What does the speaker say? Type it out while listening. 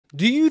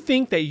Do you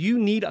think that you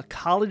need a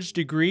college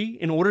degree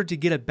in order to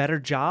get a better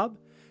job?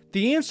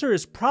 The answer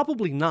is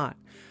probably not.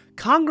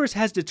 Congress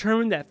has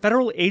determined that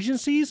federal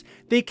agencies,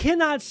 they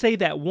cannot say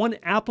that one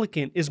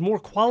applicant is more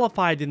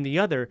qualified than the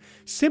other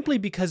simply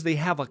because they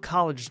have a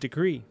college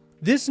degree.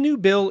 This new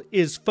bill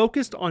is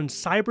focused on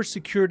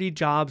cybersecurity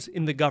jobs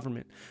in the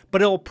government,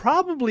 but it will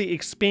probably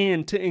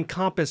expand to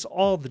encompass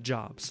all the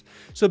jobs.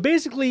 So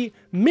basically,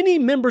 many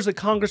members of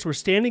Congress were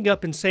standing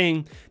up and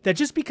saying that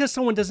just because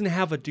someone doesn't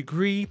have a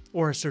degree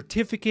or a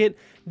certificate,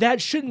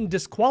 that shouldn't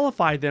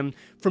disqualify them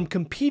from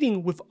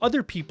competing with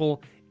other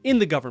people in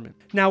the government.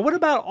 Now, what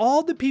about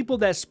all the people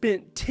that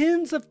spent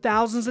tens of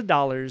thousands of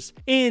dollars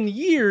and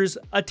years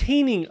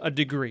attaining a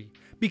degree?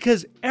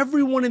 Because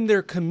everyone in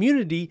their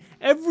community,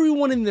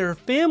 everyone in their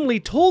family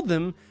told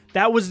them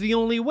that was the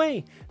only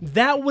way.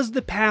 That was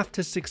the path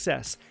to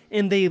success.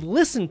 And they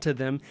listened to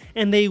them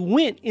and they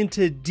went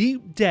into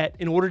deep debt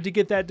in order to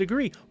get that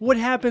degree. What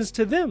happens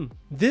to them?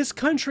 This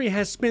country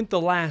has spent the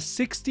last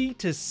 60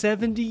 to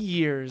 70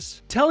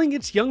 years telling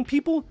its young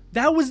people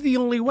that was the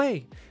only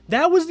way.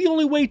 That was the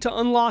only way to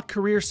unlock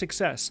career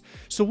success.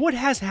 So what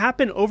has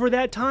happened over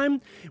that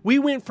time? We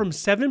went from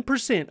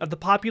 7% of the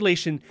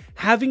population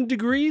having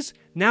degrees,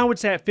 now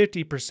it's at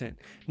 50%.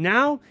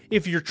 Now,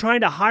 if you're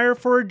trying to hire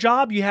for a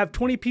job, you have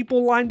 20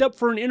 people lined up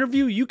for an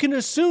interview, you can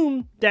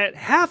assume that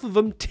half of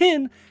them,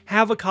 10,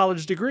 have a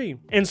college degree.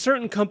 And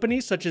certain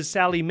companies such as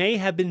Sallie Mae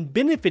have been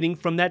benefiting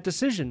from that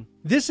decision.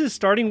 This is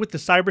starting with the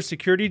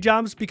cybersecurity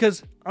jobs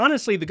because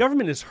honestly, the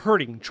government is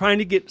hurting trying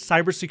to get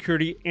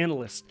cybersecurity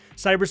analysts,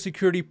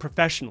 cybersecurity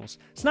professionals.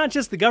 It's not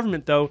just the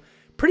government though.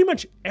 Pretty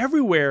much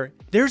everywhere,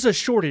 there's a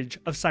shortage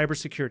of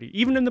cybersecurity,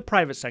 even in the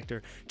private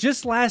sector.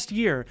 Just last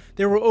year,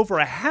 there were over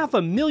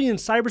 500,000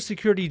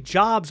 cybersecurity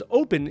jobs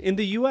open in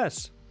the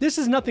US. This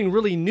is nothing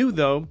really new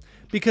though,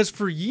 because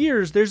for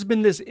years there's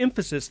been this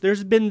emphasis,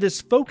 there's been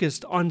this focus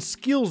on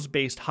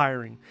skills-based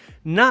hiring,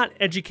 not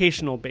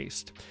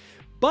educational-based.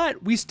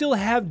 But we still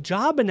have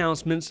job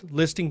announcements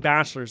listing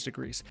bachelor's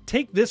degrees.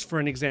 Take this for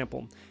an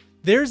example.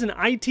 There's an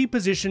IT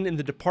position in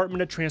the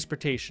Department of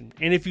Transportation,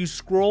 and if you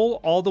scroll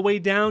all the way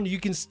down, you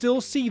can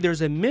still see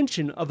there's a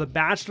mention of a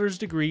bachelor's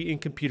degree in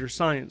computer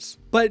science.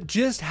 But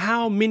just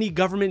how many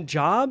government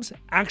jobs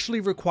actually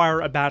require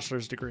a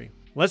bachelor's degree?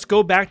 Let's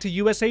go back to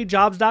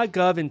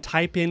usajobs.gov and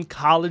type in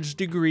college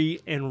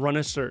degree and run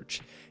a search.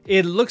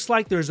 It looks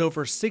like there's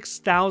over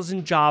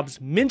 6,000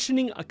 jobs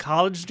mentioning a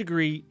college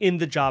degree in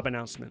the job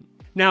announcement.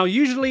 Now,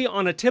 usually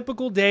on a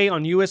typical day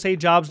on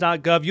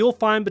usajobs.gov, you'll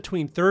find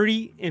between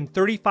 30 and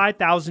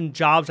 35,000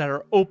 jobs that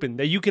are open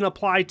that you can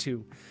apply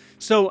to.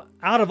 So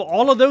out of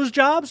all of those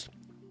jobs,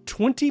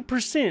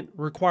 20%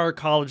 require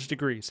college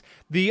degrees.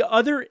 The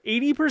other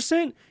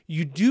 80%,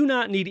 you do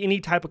not need any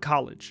type of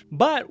college.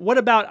 But what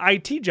about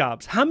IT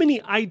jobs? How many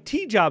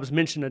IT jobs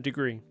mention a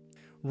degree?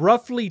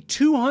 Roughly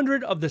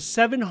 200 of the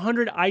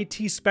 700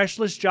 IT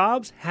specialist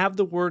jobs have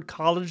the word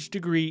college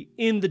degree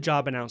in the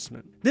job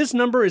announcement. This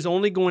number is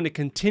only going to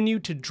continue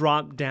to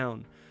drop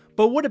down.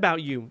 But what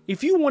about you?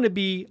 If you want to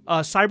be a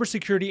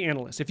cybersecurity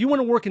analyst, if you want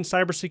to work in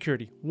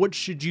cybersecurity, what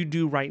should you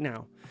do right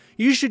now?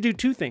 You should do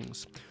two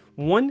things.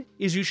 One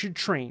is you should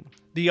train.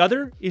 The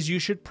other is you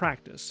should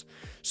practice.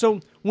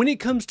 So when it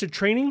comes to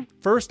training,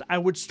 first I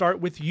would start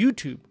with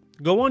YouTube.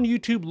 Go on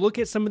YouTube, look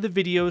at some of the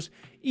videos,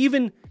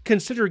 even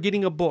consider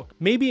getting a book,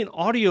 maybe an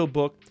audio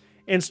book,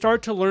 and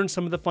start to learn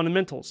some of the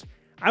fundamentals.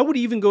 I would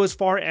even go as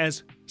far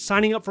as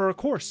signing up for a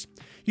course.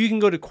 You can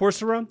go to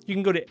Coursera, you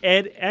can go to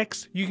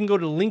edX, you can go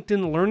to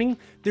LinkedIn Learning.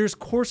 There's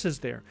courses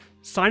there.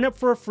 Sign up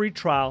for a free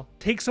trial,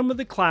 take some of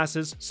the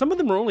classes. Some of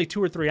them are only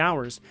 2 or 3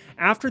 hours.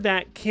 After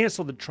that,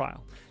 cancel the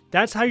trial.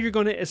 That's how you're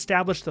going to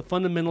establish the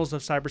fundamentals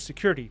of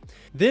cybersecurity.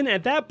 Then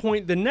at that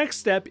point, the next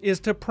step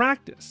is to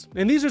practice.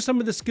 And these are some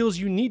of the skills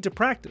you need to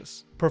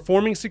practice.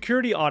 Performing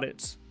security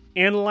audits,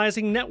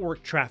 analyzing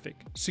network traffic,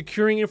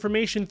 securing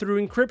information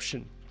through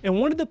encryption. And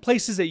one of the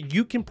places that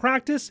you can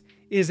practice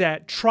is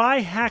at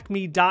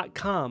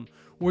tryhackme.com,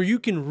 where you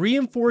can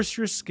reinforce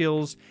your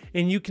skills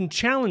and you can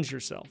challenge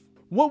yourself.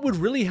 What would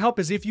really help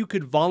is if you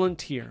could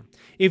volunteer.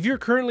 If you're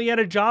currently at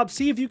a job,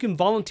 see if you can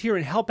volunteer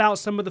and help out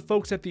some of the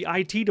folks at the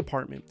IT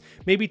department.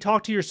 Maybe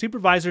talk to your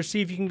supervisor, see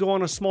if you can go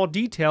on a small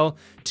detail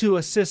to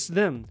assist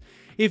them.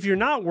 If you're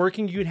not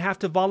working, you'd have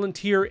to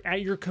volunteer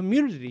at your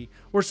community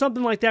or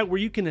something like that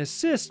where you can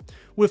assist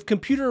with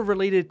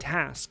computer-related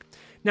tasks.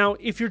 Now,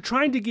 if you're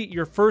trying to get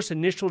your first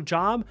initial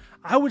job,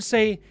 I would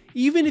say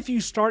even if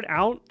you start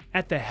out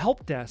at the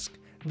help desk,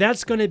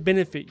 that's going to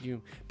benefit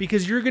you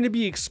because you're going to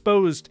be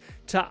exposed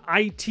to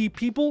IT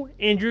people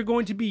and you're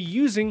going to be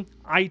using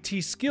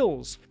IT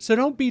skills. So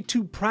don't be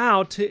too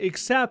proud to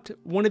accept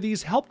one of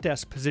these help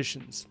desk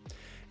positions.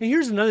 And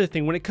here's another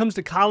thing, when it comes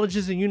to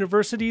colleges and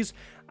universities,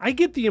 I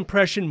get the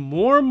impression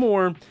more and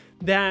more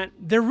that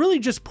they're really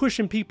just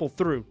pushing people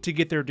through to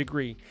get their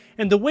degree.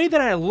 And the way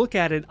that I look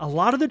at it a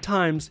lot of the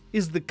times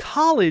is the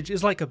college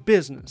is like a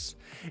business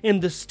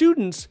and the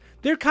students,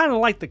 they're kind of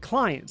like the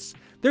clients.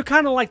 They're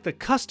kind of like the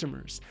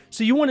customers.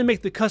 So you want to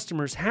make the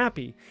customers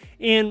happy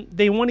and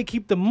they want to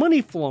keep the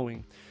money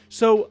flowing.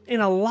 So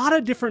in a lot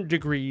of different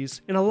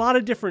degrees, in a lot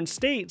of different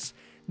states,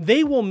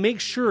 they will make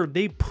sure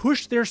they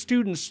push their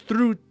students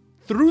through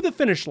the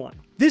finish line.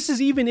 This is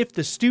even if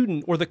the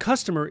student or the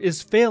customer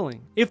is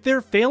failing. If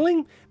they're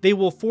failing, they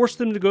will force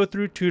them to go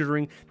through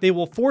tutoring. They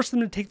will force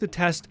them to take the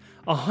test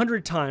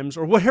 100 times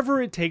or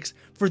whatever it takes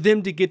for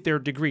them to get their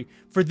degree,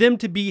 for them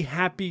to be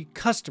happy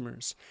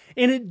customers.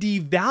 And it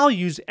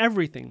devalues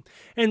everything.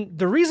 And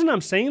the reason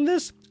I'm saying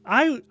this,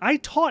 I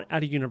taught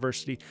at a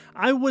university.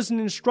 I was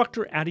an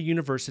instructor at a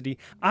university.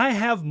 I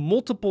have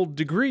multiple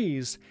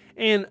degrees,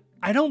 and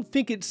I don't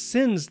think it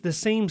sends the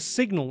same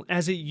signal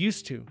as it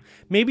used to.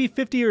 Maybe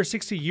 50 or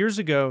 60 years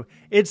ago,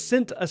 it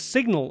sent a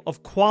signal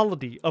of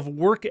quality, of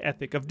work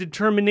ethic, of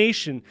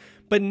determination.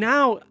 But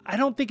now, I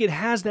don't think it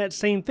has that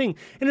same thing.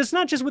 And it's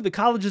not just with the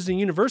colleges and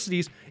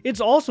universities, it's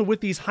also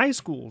with these high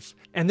schools.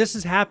 And this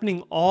is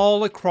happening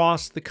all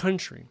across the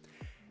country.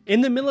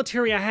 In the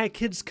military, I had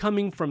kids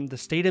coming from the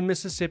state of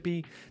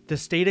Mississippi, the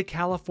state of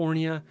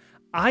California,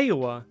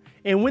 Iowa,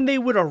 and when they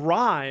would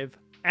arrive,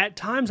 at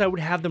times I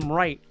would have them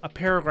write a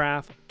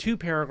paragraph, 2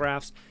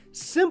 paragraphs,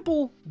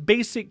 simple,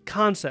 basic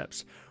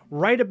concepts,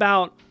 write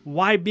about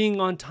why being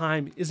on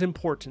time is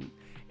important.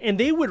 And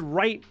they would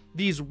write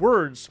these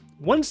words,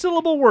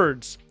 1-syllable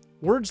words,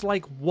 words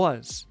like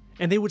was,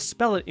 and they would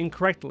spell it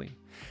incorrectly.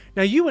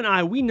 Now you and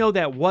I, we know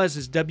that was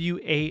is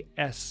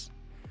W-A-S,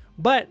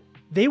 but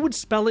they would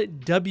spell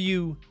it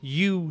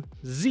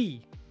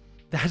W-U-Z.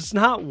 That's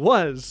not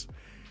was.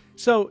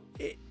 So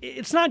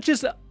it's not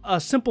just a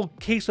simple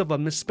case of a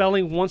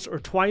misspelling once or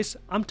twice.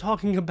 I'm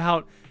talking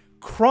about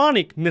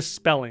chronic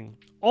misspelling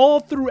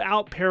all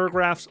throughout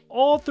paragraphs,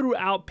 all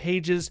throughout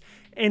pages.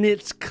 And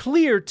it's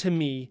clear to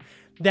me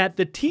that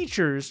the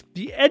teachers,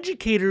 the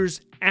educators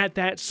at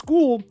that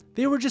school,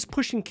 they were just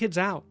pushing kids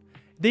out.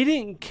 They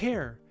didn't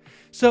care.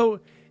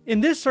 So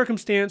in this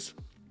circumstance,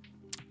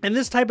 in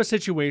this type of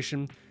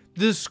situation,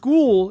 the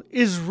school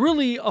is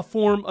really a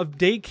form of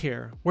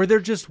daycare where they're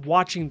just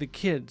watching the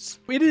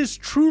kids. It is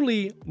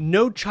truly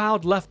no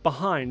child left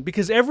behind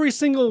because every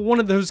single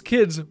one of those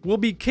kids will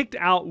be kicked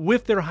out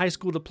with their high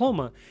school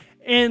diploma.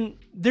 And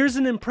there's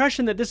an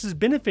impression that this is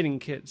benefiting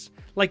kids.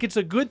 Like it's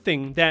a good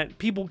thing that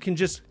people can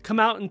just come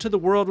out into the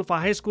world with a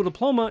high school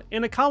diploma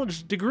and a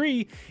college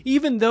degree,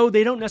 even though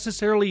they don't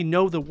necessarily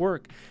know the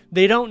work.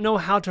 They don't know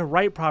how to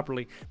write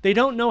properly. They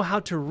don't know how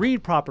to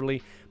read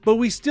properly. But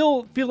we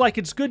still feel like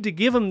it's good to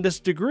give them this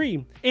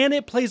degree. And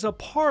it plays a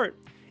part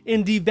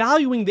in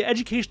devaluing the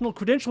educational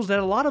credentials that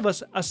a lot of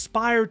us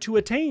aspire to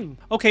attain.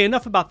 Okay,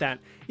 enough about that.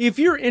 If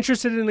you're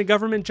interested in a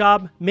government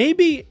job,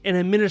 maybe an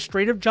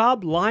administrative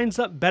job lines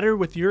up better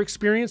with your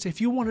experience. If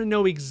you want to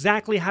know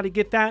exactly how to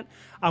get that,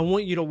 I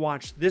want you to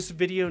watch this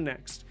video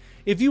next.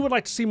 If you would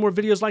like to see more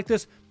videos like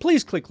this,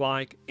 please click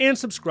like and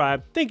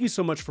subscribe. Thank you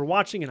so much for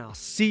watching, and I'll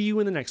see you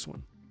in the next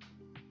one.